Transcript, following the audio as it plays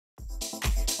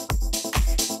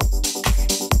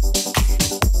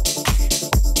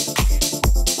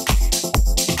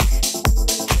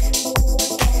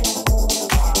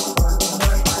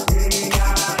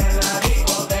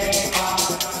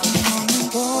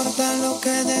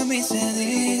mí se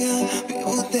diga, vive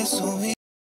usted su vida.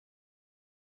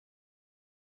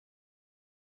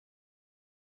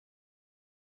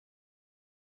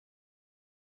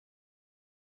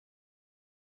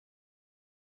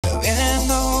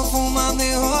 Bebiendo, fumando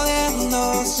y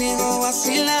jodiendo, sigo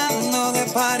vacilando de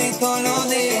party todos los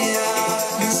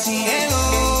días. Mi cielo.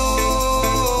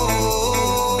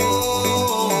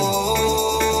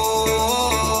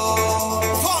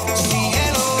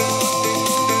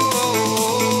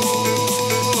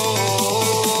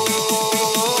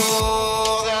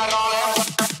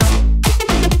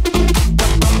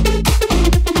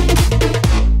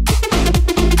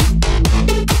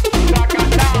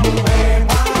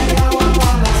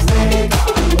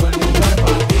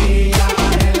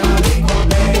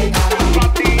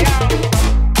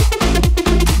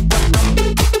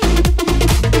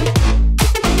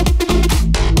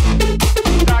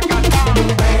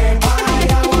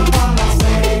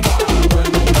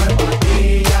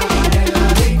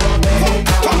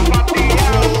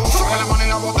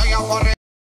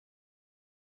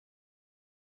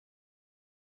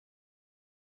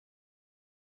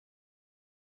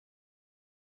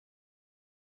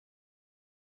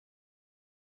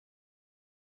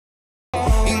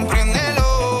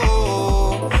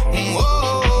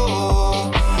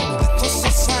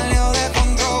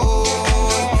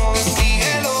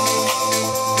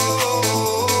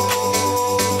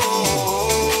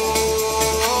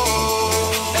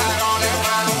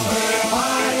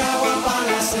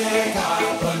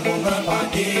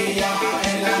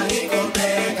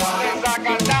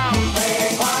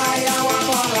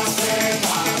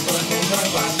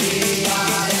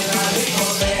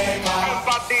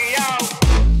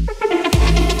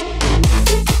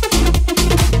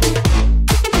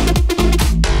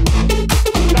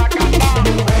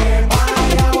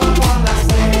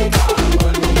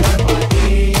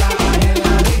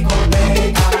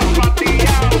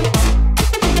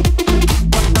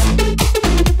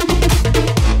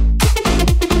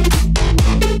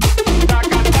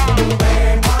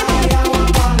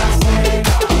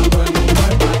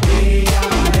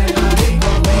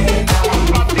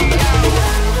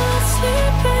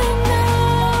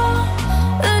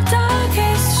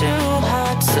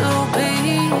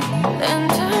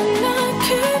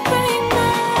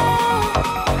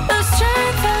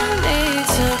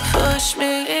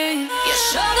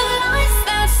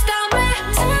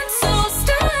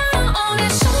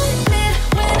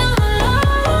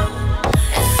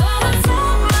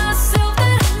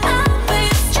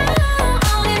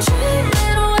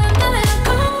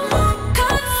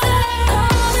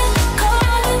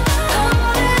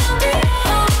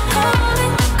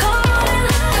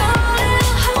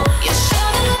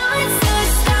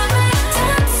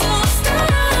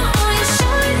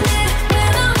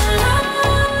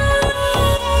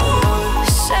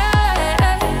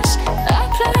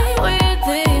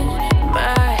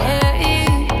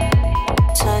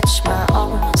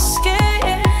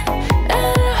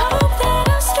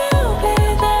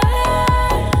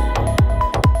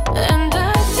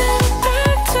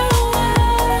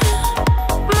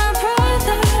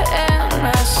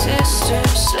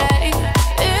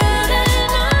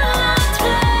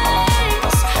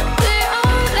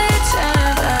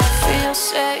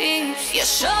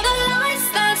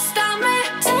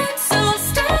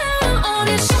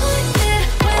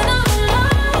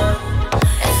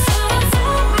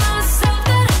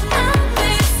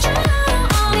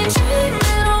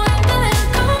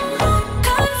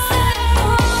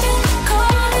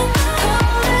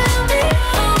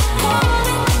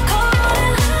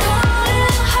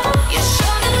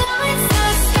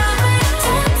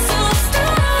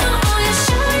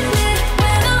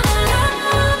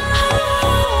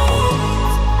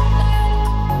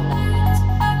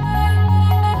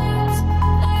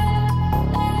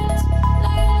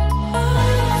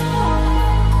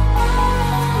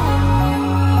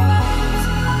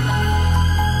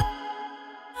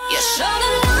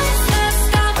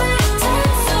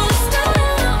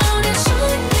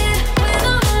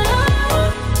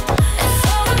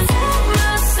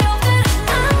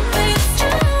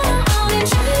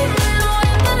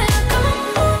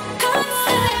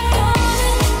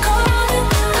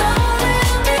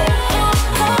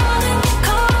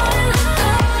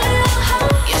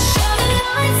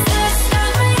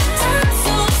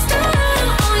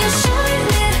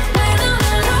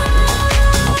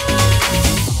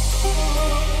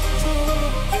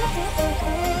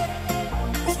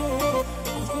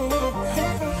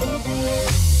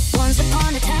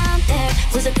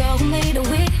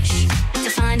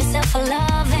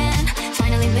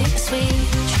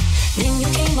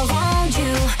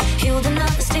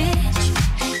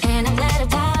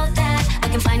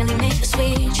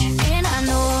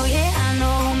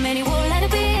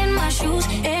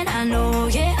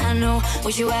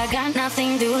 With you I got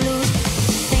nothing to lose.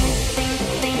 Think, think,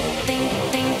 think, think,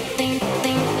 think, think,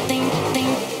 think,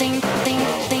 think, think,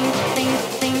 think, think,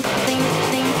 think, think,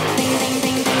 think,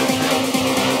 think, think,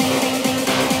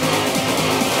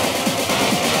 think,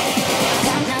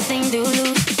 got nothing to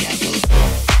lose.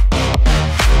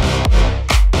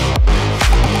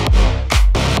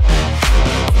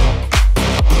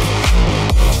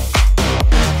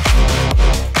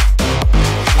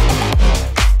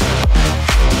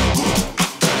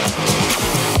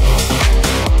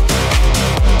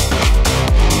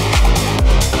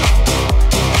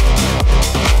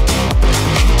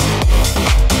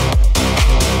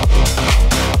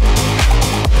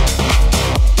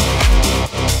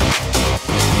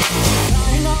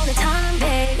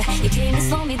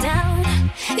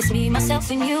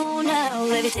 And you now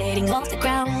levitating off the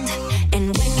ground.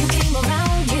 And when you came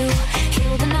around, you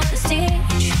killed another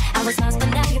stage. I was lost, but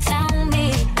now you found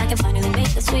me. I can finally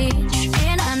make the switch.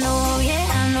 And I know, yeah,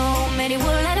 I know, many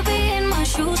would like to be in my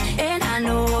shoes. And I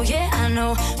know, yeah, I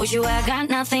know, with you I got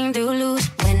nothing to lose.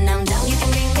 When I'm down, you can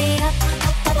bring me up,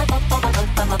 up, up, up, up, up,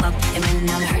 up, up, up, up. And when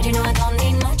I'm hurt, you know I don't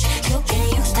need much. You can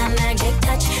use that magic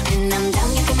touch. When I'm down,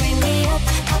 you can bring me up,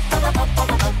 up, up, up,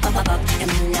 up, up, up, up, up, up.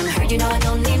 And when I'm hurt, you know I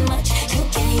don't need much. You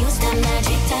can use that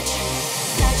magic touch.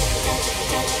 Touch, touch,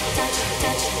 touch, touch,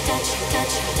 touch,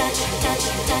 touch, touch,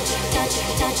 touch, touch, touch,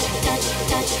 touch, touch, touch,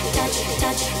 touch, touch, touch,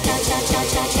 touch,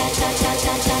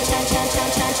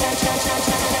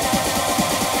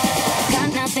 got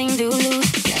nothing to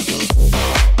lose.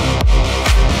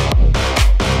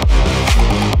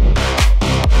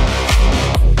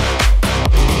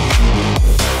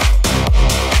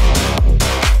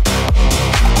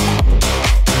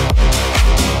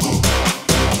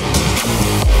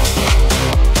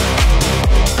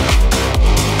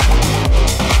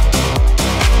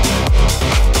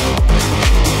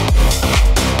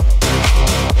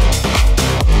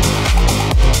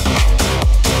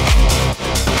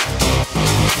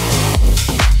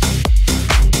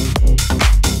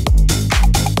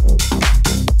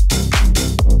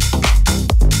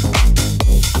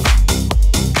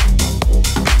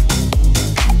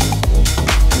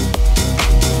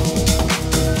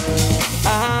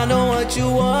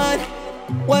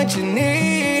 What you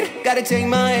need, gotta take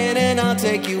my hand and I'll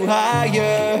take you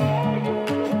higher.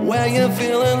 Where you're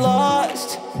feeling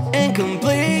lost and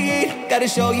complete, gotta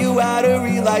show you how to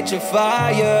relight your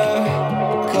fire.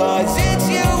 Cause it's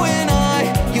you and I,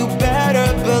 you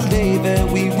better believe it.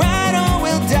 We ride or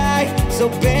we'll die, so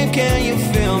babe, can you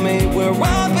feel me? We're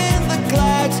up in the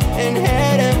clouds and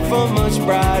heading for much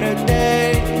brighter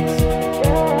days.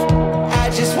 I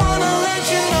just wanna let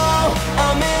you know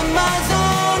I'm in my zone.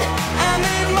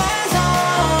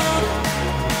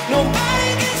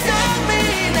 Nobody can stop me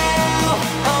now.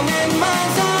 I'm in my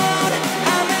zone.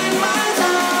 I'm in my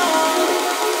zone.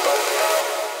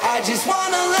 I just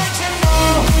wanna let you know.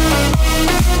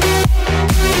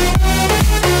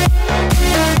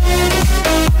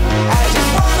 I just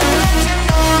wanna let you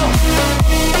know.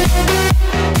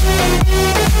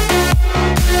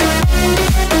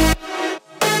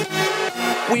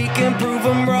 We can prove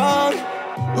them wrong.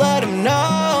 Let them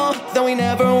know that we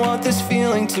never want this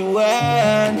feeling to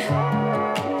end.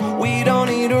 We don't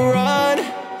need to run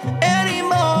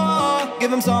anymore.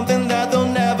 Give them something that they'll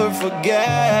never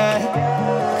forget.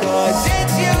 Cause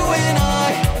it's you and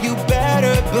I, you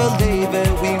better believe it.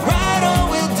 We ride or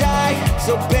we'll die,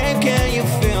 so babe, can you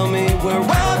feel me? We're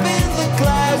up in the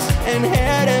clouds and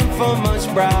heading for much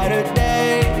brighter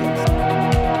days.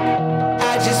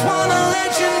 I just wanna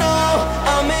let you know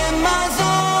I'm in my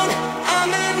zone.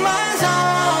 I'm in my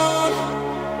zone.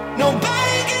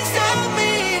 Nobody can stop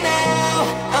me now.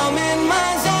 I'm in my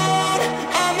zone.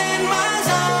 I'm in my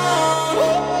zone.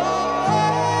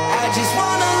 I just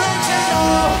wanna let you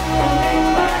know.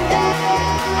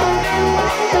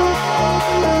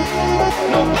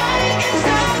 Nobody can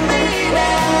stop me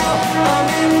now. I'm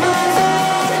in my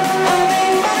zone. I'm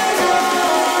in my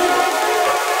zone.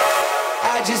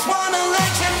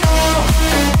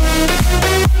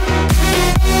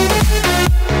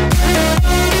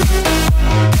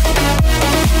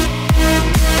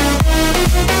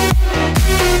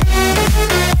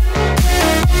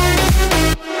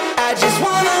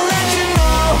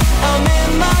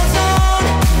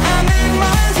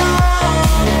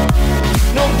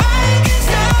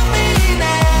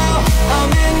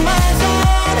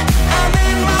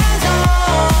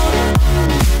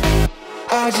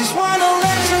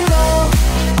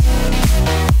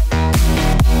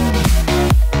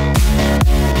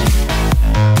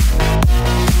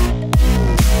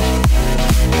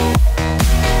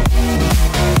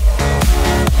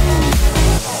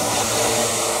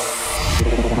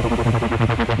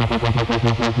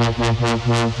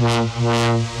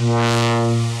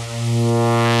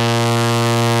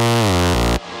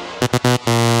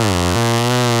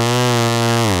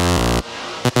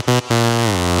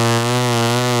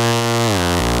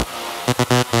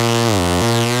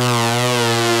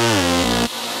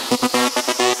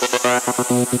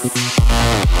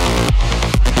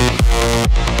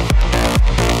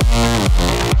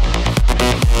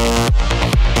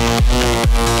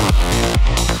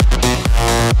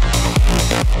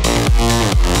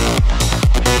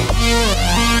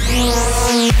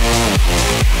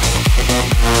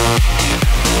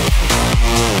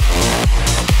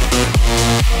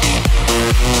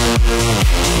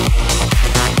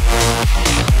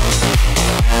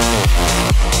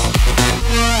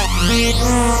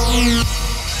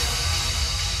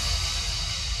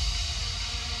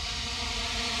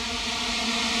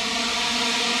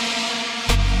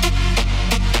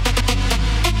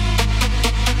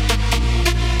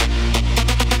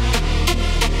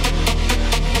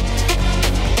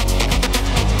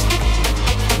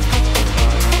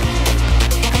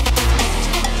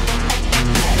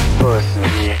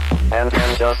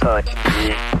 Just touch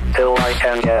me till I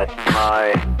can get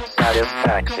my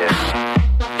satisfaction.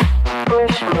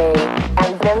 Push me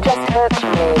and then just hurt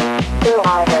me till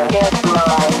I can get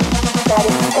my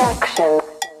satisfaction.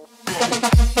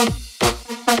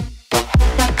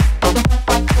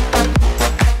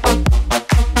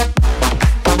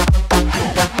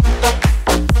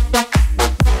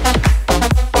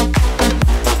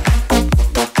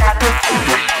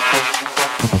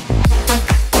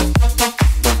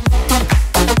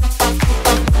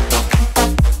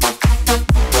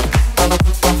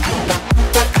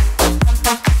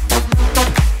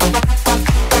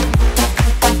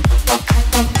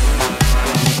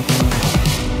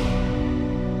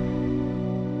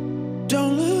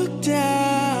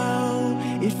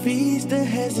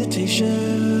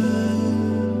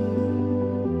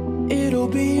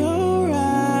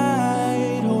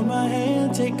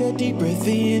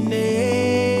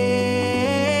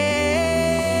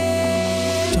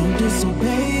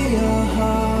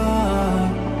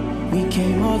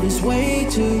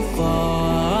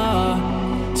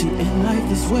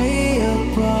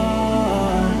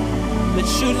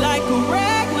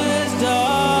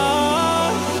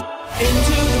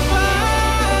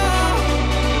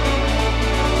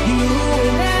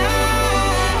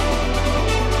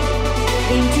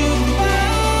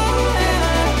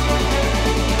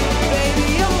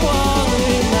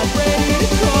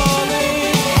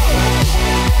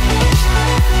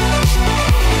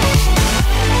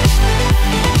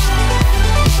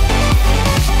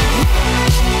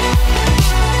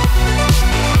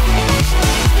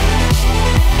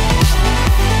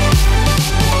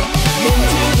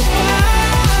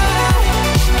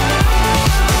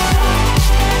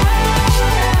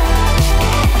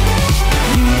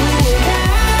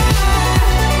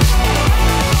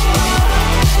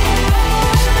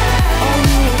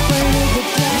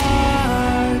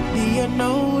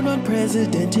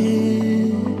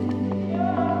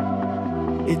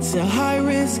 It's a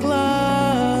high-risk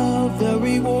love, the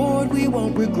reward we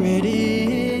won't regret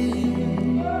it.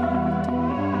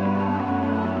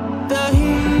 The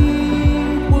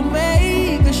heat will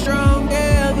make us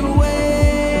stronger, the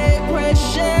way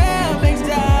pressure makes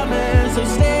diamonds, so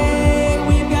stay,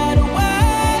 we've got a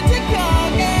world to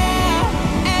conquer.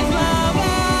 As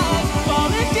lovers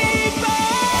falling deeper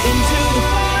into the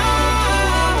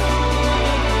fire,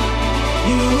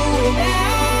 you and I.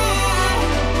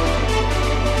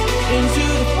 Into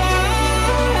the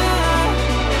fire,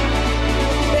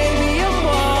 baby,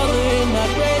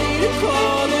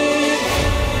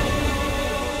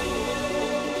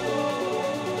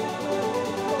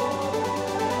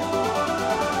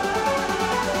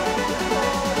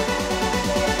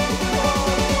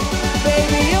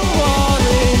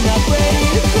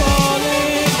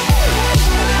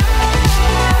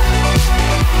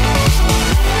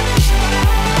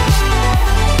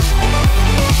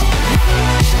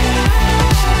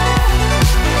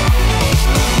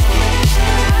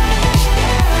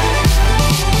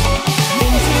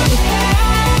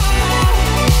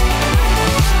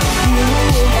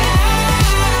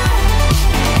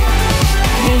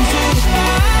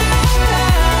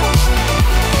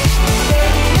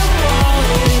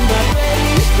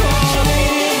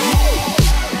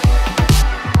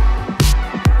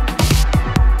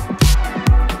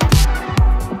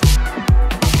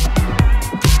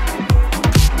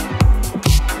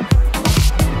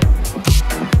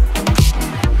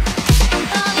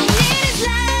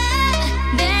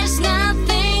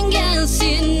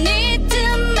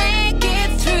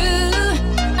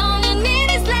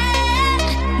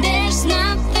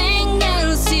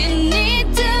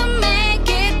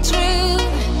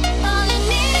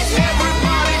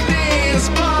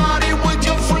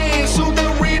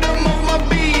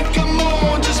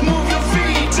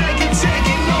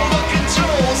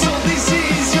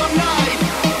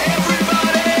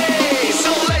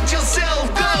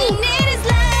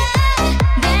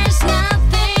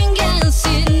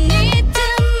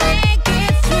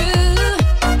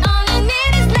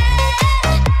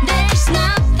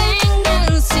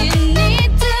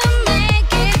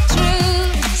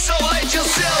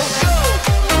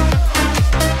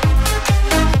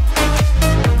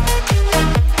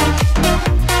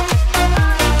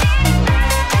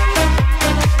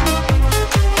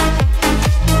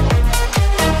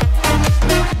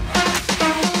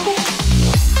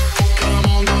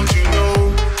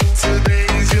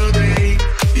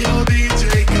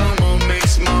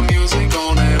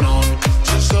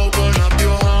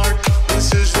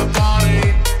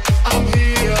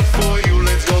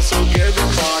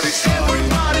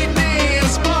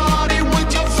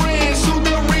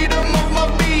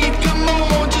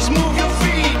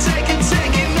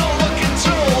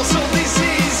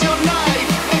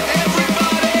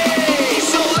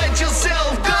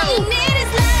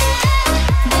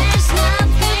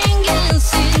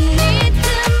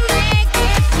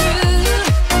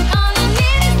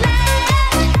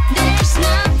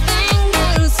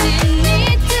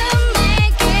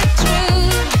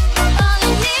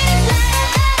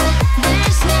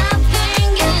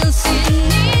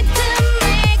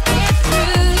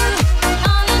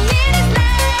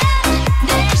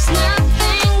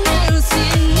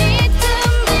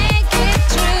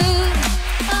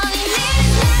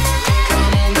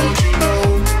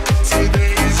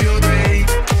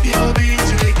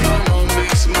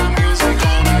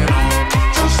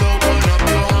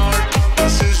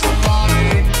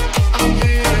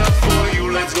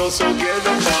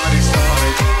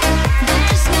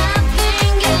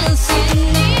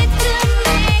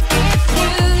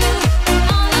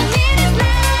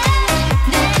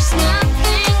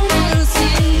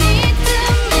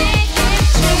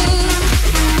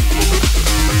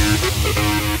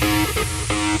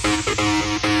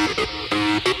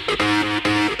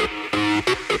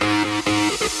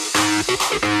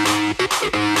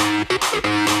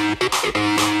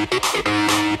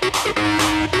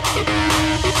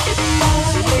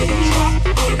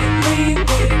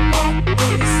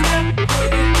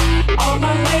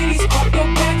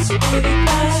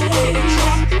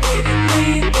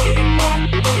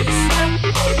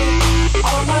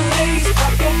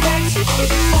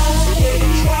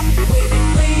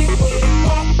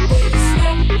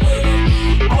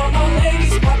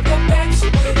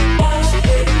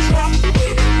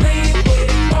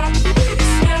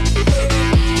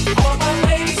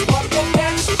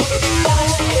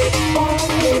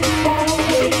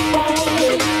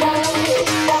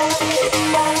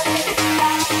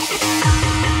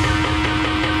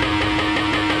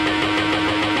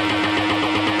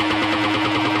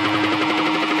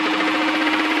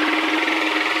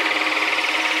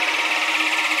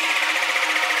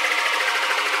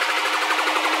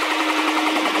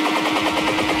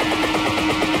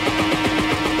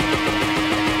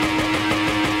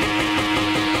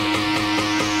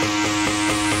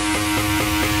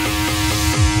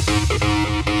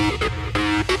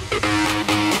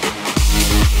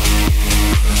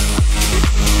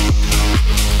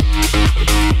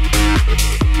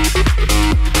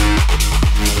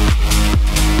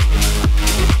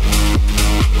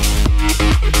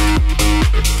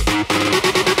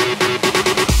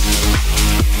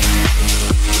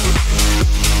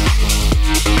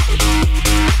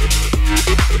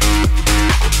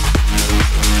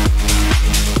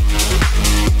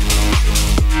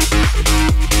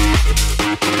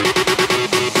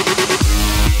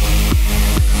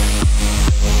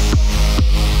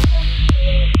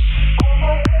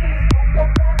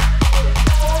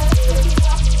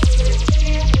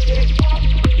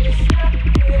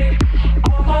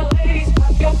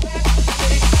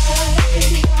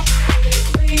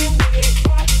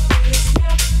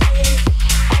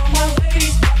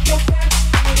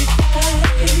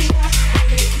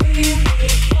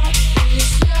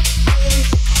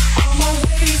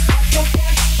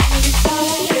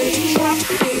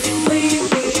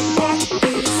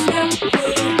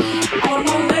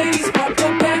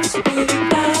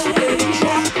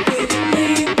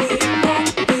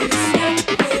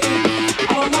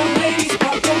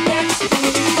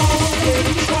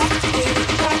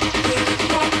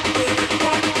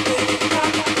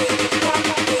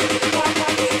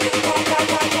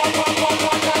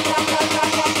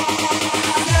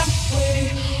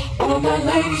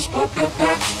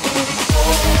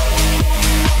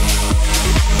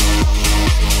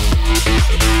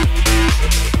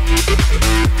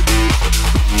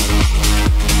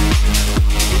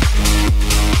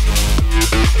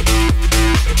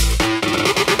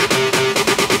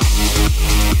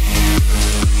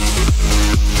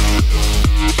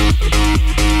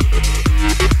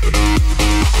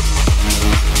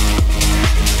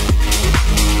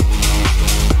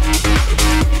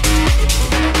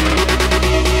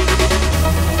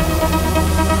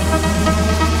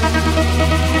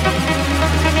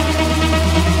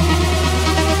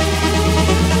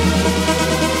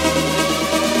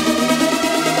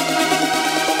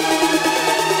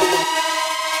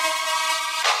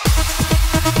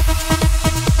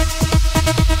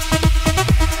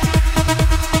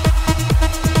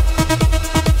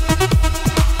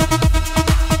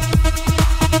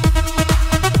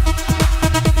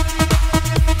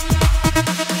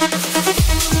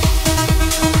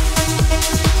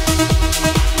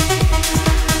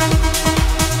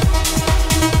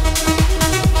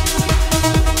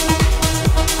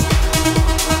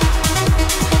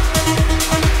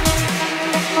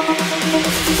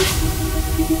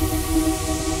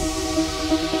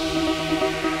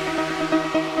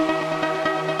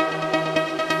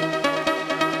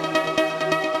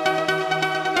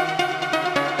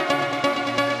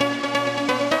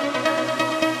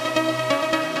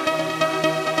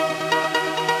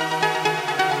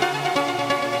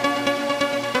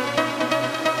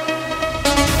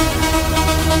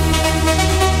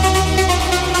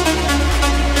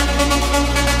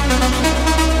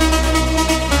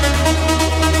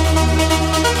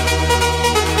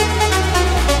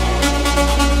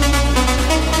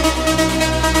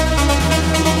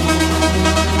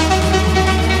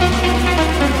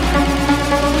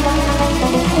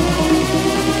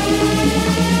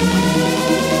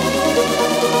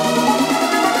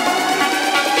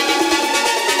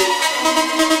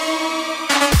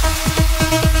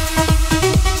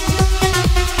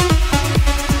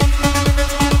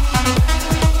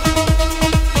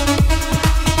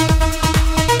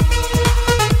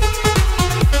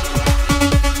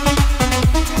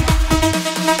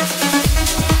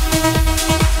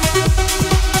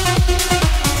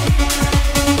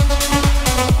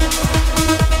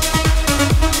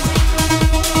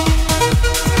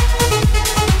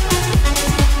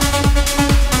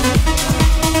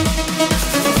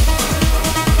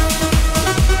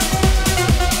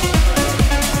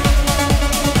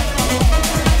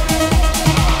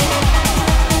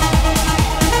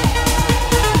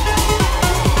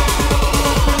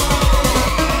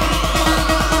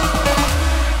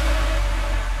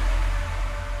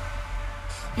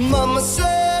 Mama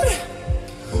said,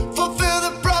 fulfill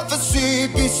the prophecy,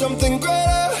 be something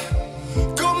greater.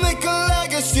 Go make a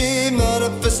legacy,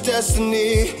 manifest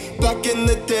destiny. Back in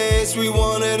the days we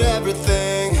wanted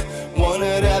everything,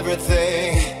 wanted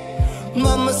everything.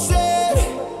 Mama said,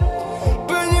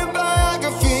 burn your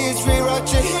biographies,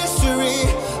 rewrite your history.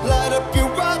 Light up your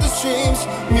wildest dreams,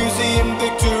 museum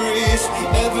victories.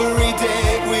 Every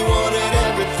day we wanted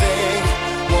everything,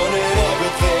 wanted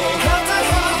everything.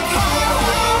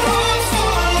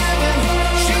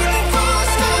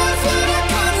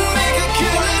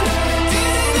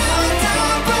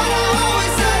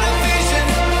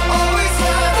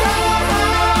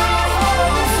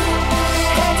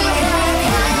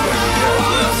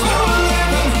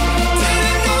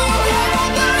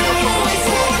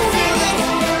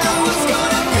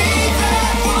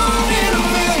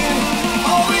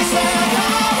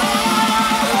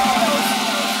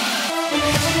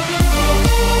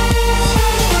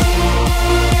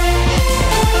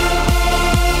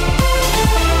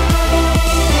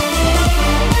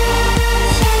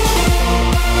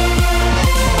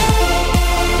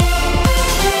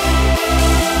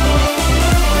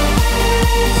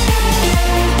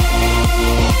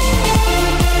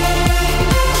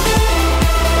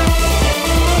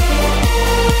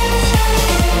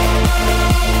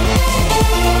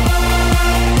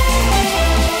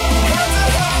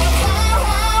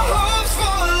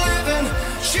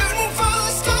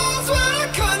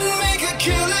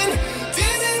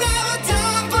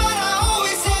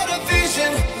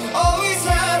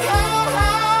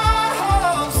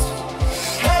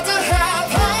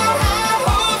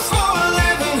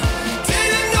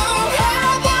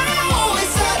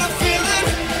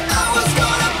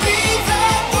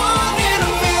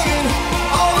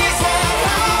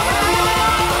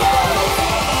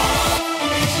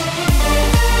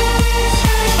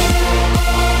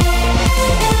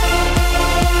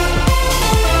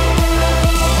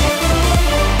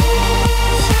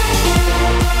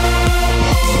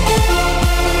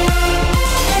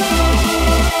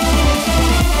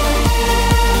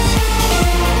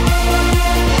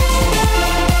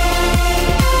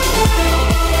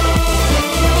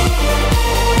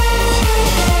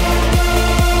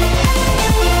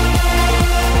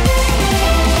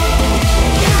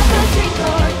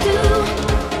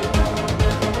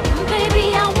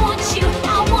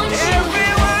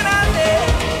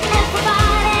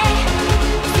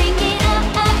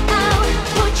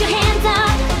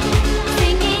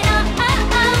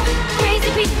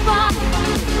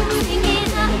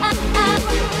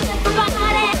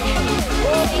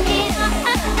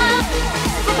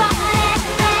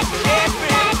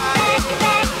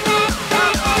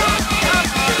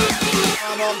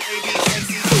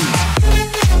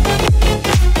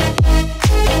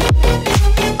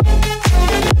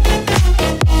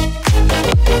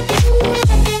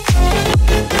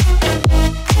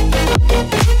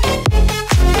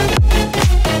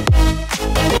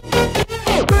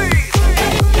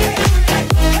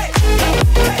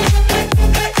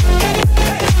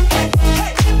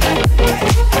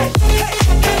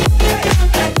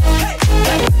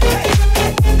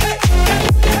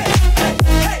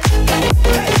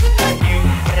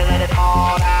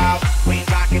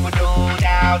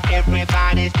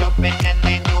 Everybody's jumping and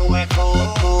they do it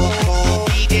cool, cool, cool.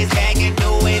 DJ's banging,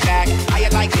 do it back. How you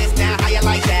like this now? How you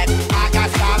like that? I got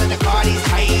style and the party's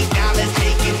tight. Now let's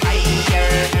take it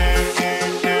higher.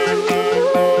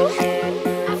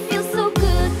 I feel so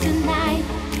good tonight.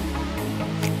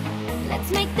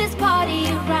 Let's make this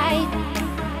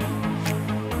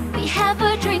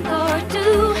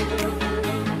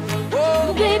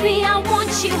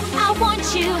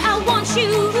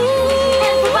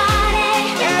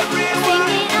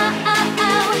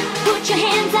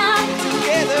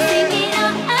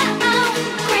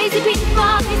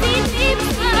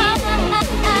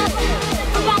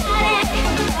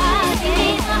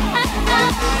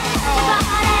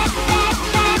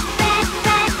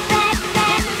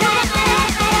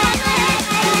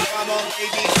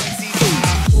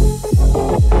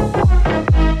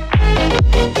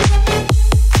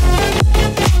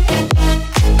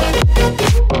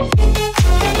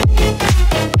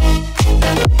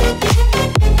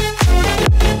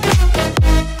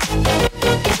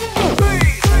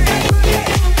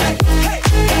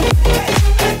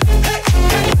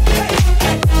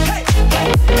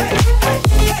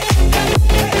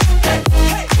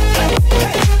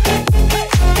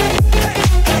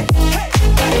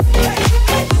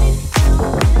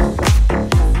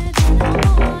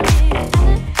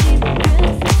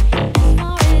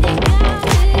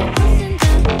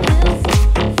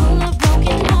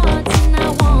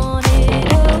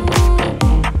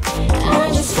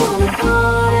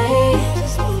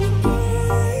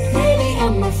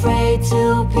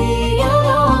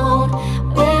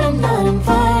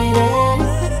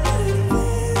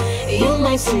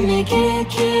might see me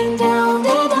kicking down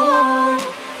the door.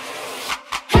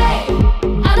 Hey,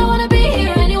 I don't wanna be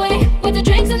here anyway, with the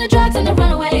drinks and the drugs and the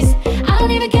runaways. I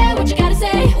don't even care what you gotta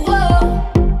say. Whoa,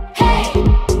 hey,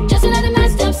 just another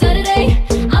messed up Saturday.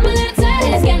 I'm a little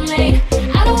tired, it's getting late.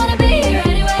 I don't wanna be here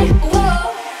anyway.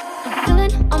 Whoa, I'm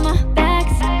feeling on my back,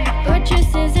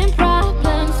 purchases and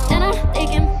problems. Then I'm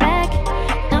thinking back,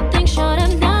 nothing short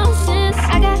of nonsense.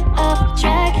 I got off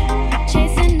track,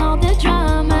 chasing all the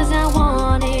dramas I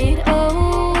wanted.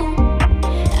 Oh,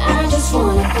 I just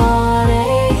wanna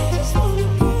party.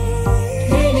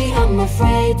 Maybe I'm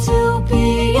afraid to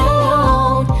be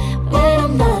alone when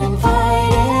I'm not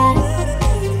invited.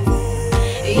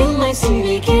 You might see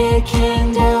me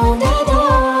kicking down the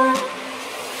door.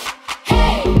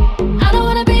 Hey, I don't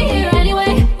wanna be here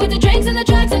anyway, with the drinks and the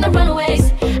drugs and the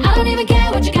runaways. I don't even care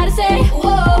what you gotta say.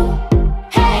 Whoa,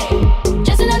 hey,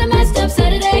 just another messed up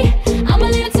Saturday. I'm a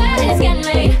little tired, it's getting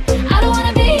late. I don't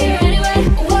wanna be here anyway.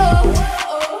 Whoa.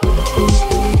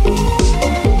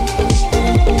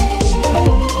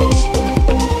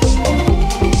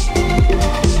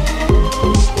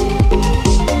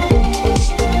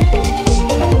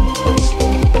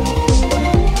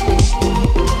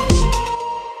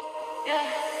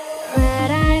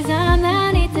 Red eyes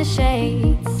underneath the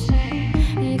shades,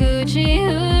 Gucci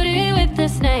hoodie with the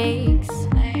snakes.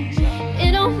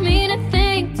 It don't mean a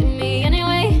thing to me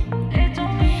anyway.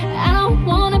 I don't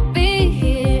wanna be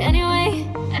here anyway.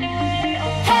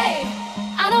 Hey,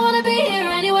 I don't wanna be here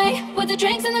anyway, with the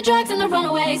drinks and the drugs and the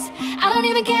runaways. I don't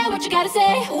even care what you gotta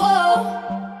say. Whoa,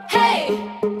 hey,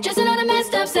 just another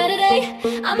messed up Saturday.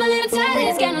 I'm a little tired,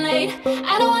 it's getting late.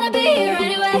 I don't wanna be here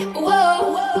anyway.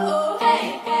 Whoa, hey,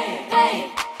 hey, hey,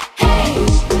 hey,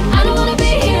 I don't wanna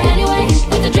be here anyway,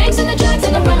 with the drinks and the drugs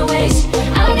and the runaways.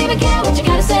 I don't even care what you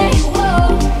gotta say.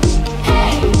 Whoa,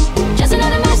 hey, just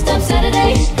another messed up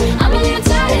Saturday. I'm a little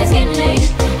tired, it's getting late.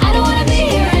 I don't wanna be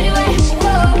here anyway.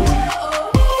 Whoa.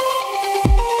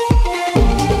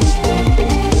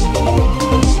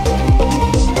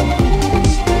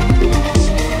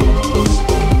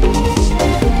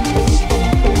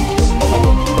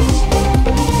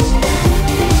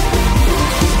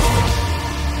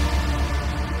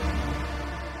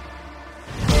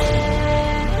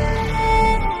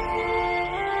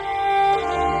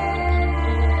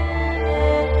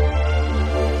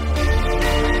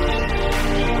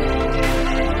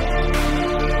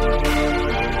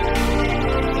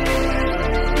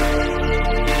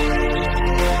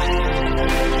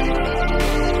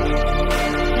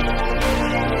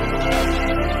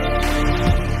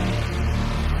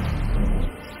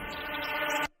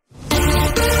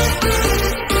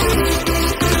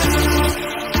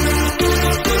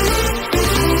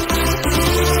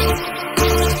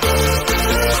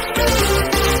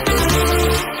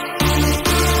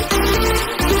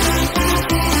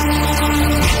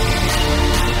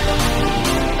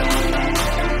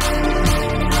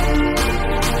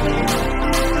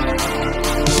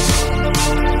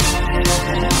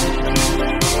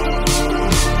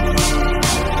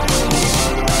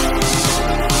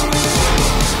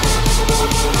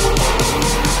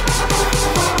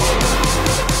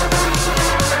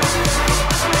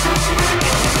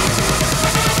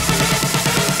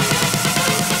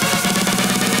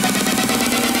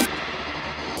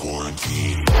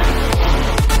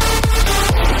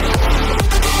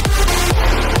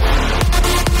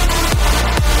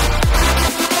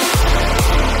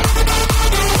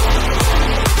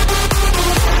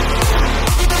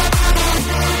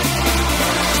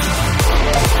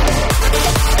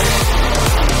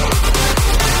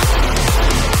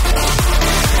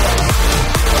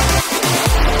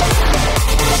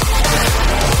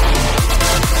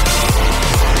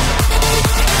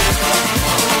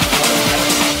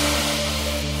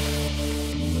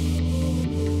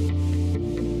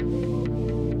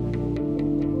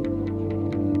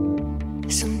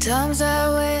 Sometimes I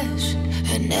wish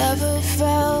I never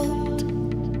felt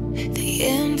the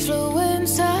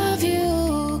influence of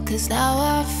you, 'cause now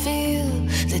I feel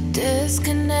the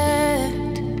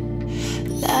disconnect,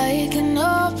 like an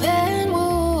open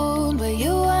wound where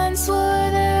you once were.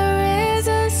 There is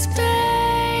a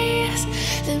space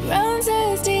that runs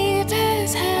as deep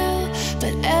as hell,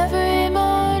 but every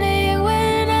morning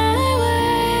when I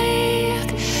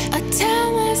wake, I tell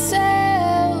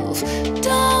myself,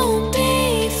 don't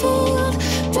be fooled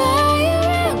by your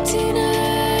emptiness.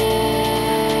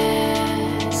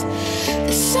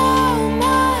 There's so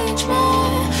much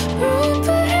more room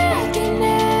for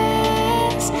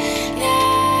happiness.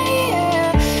 Yeah, yeah.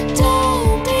 Don't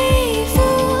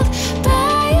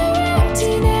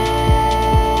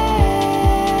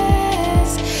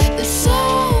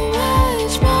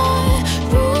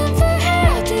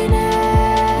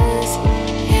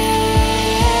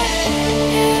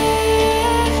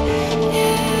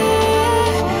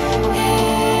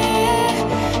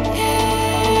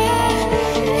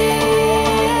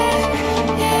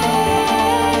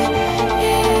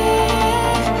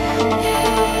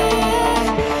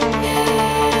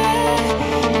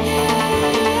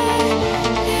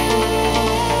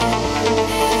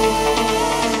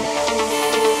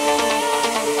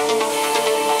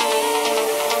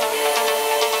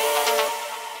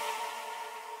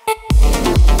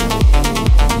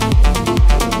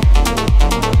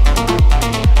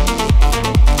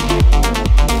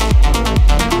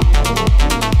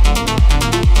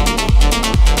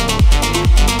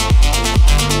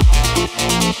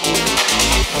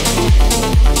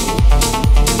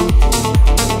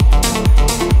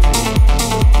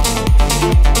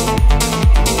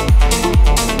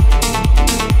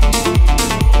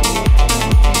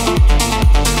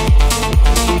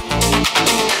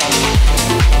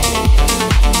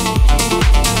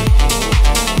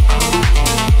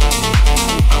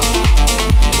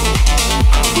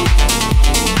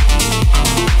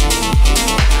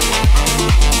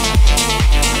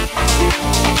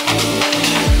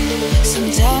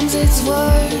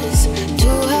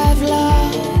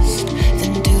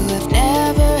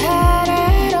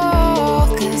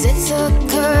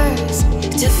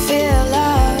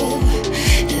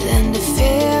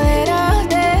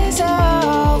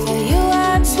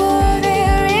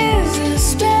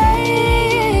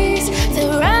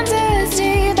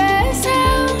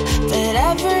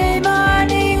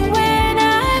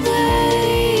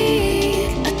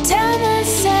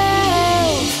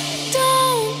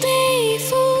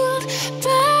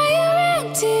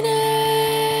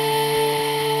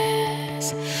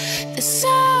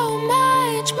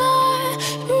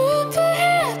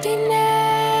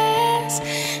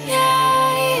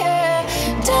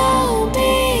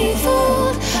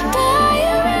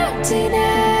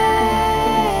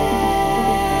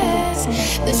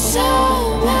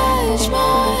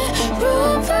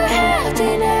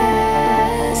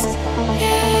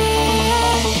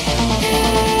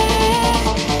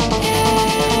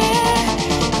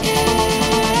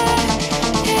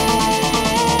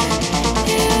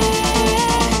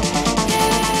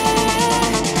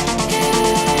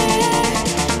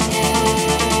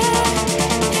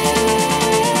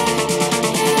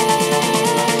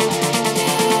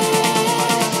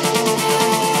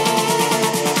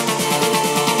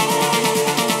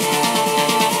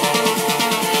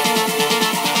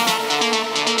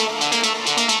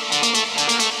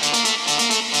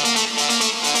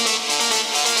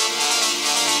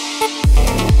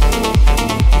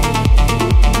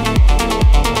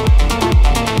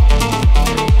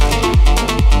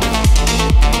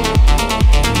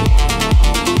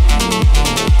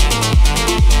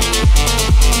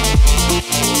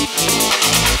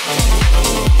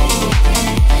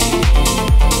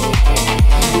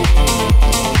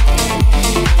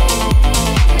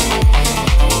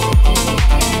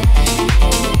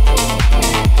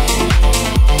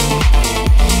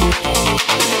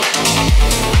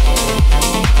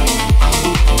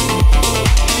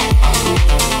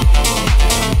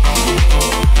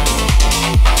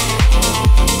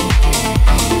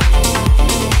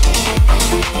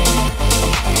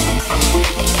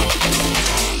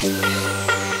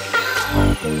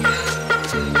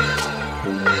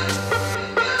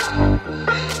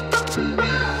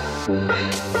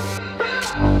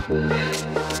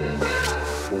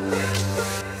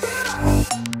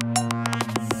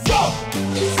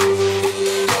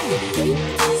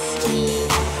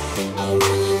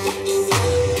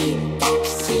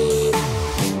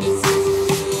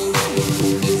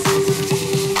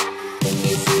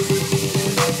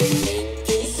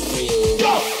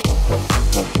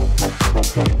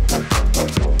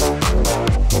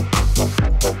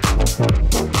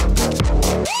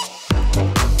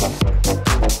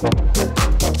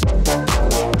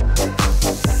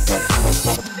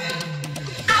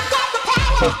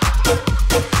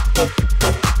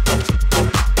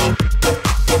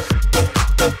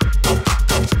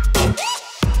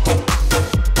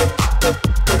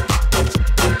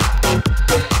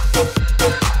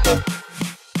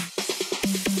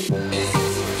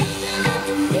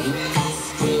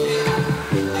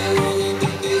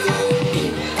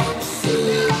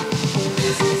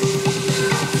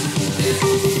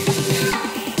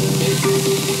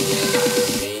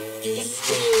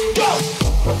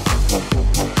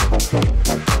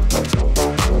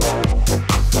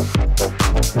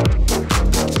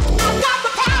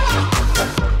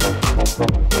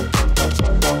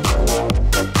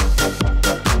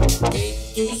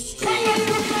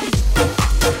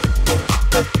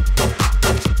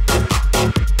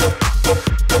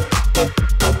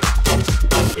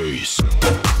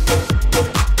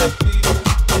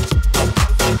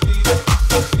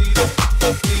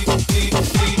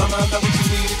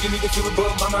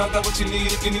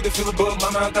If you need to feel above,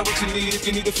 mama, I got what you need. If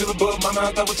you need to feel above, mama,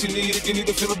 I got what you need. If you need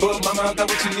to feel above, mama, I got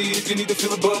what you need. If you need to feel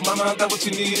above, mama, I got what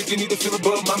you need. If you need to feel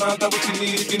above, mama, I got what you need. If you need to feel above, mama, I got what you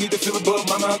need. If you need to feel above, mama,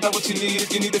 I got what you need.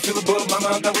 If you need to feel above, mama,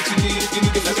 I got what you need. If you need to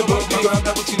feel above, mama, I got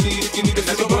what you need. If you need to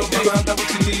feel above, mama, I got what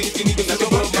you need. If you need to feel above, mama, I got what you need.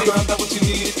 If you need to feel above, mama, I got what you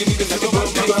need. If you need to feel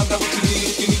above, mama, I got what you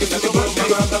need.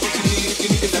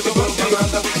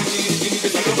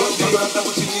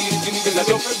 If you need to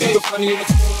feel above, mama, I got what you need.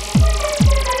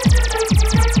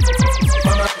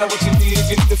 What you need,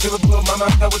 if you need to feel above, mama, I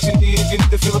got what you need. If you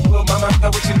need to feel above, mama, I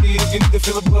got what you need. If you need to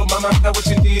feel above, mama, I got what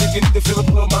you need. If you need to feel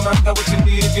above, mama, I got what you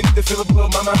need. If you need to feel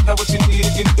above, mama, I got what you need.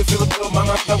 If you need to feel above,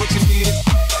 mama, I got what you need.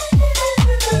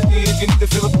 If you need to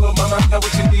feel above, mama, I got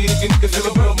what you need. If you need to feel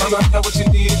above, mama, I got what you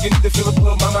need. If you need to feel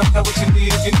above, mama, I got what you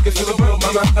need. If you need to feel above,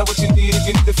 mama, I got what you need. If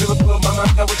you need to feel above, mama, I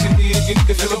got what you need. If you need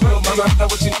to feel above, mama, I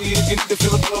got what you need. If you need to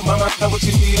feel above, mama, I got what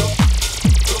you need.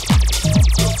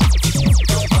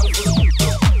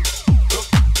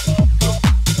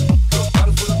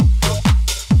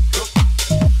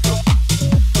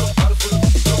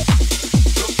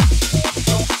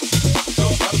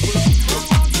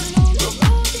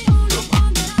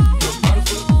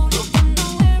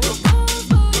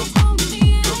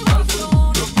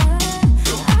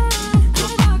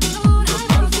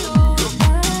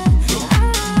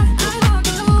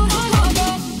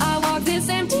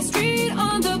 Empty street.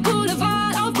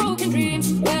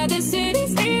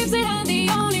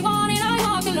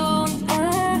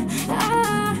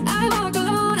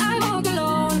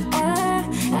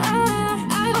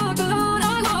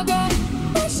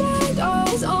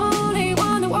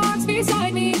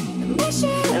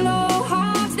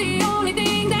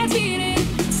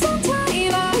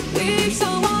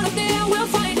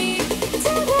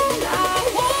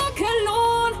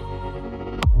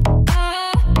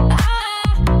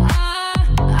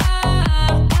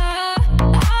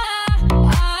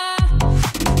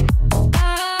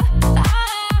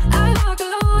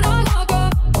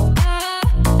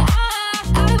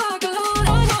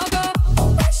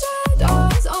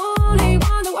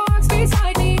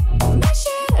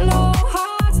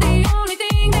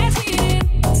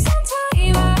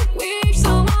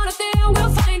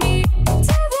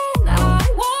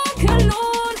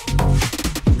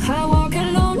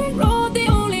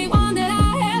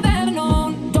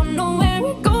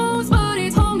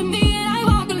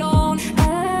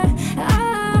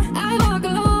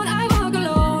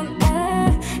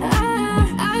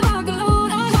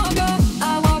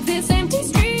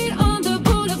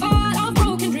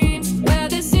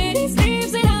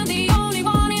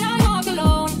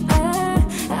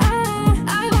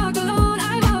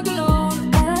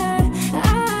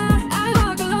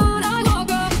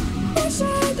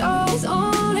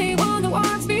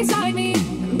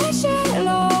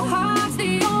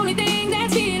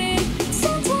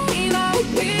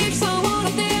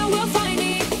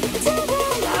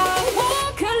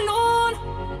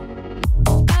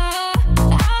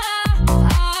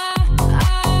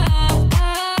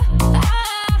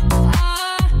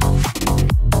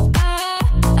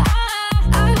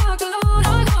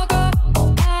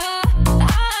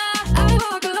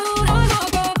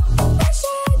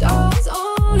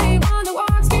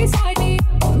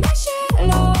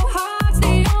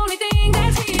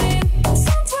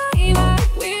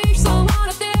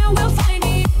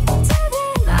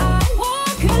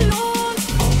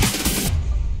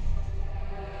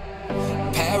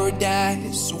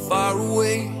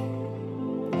 away.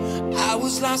 I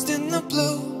was lost in the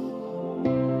blue,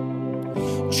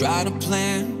 trying to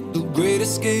plan the great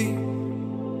escape,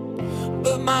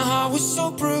 but my heart was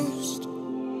so bruised.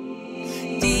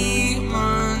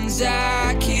 Demons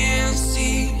I can't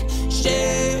see,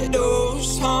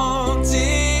 shadows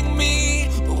haunting me,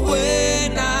 but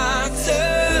when I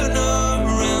turn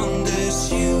around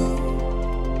it's you.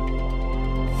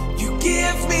 You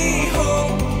give me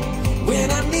hope when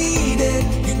I need it,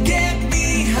 you get me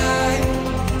high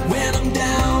when I'm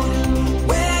down,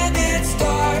 when it's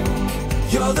dark.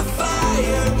 You're the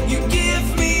fire, you give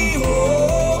me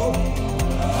hope.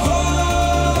 Oh,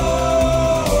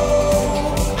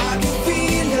 I can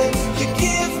feel it, you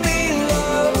give me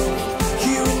love.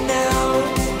 Here and now,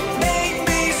 make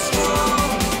me strong.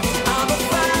 I'm a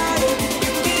fire,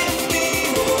 you give me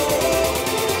hope.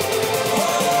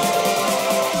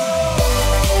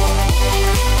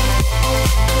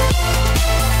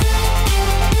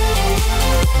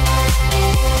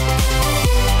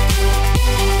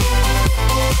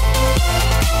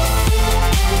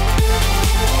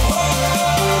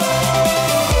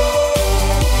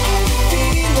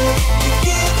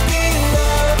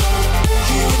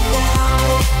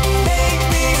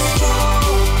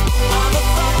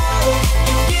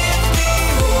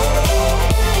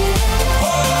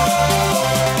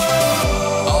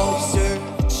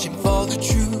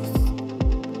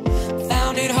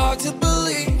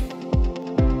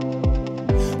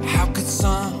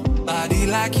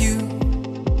 Like you,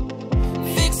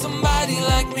 fix somebody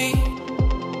like me.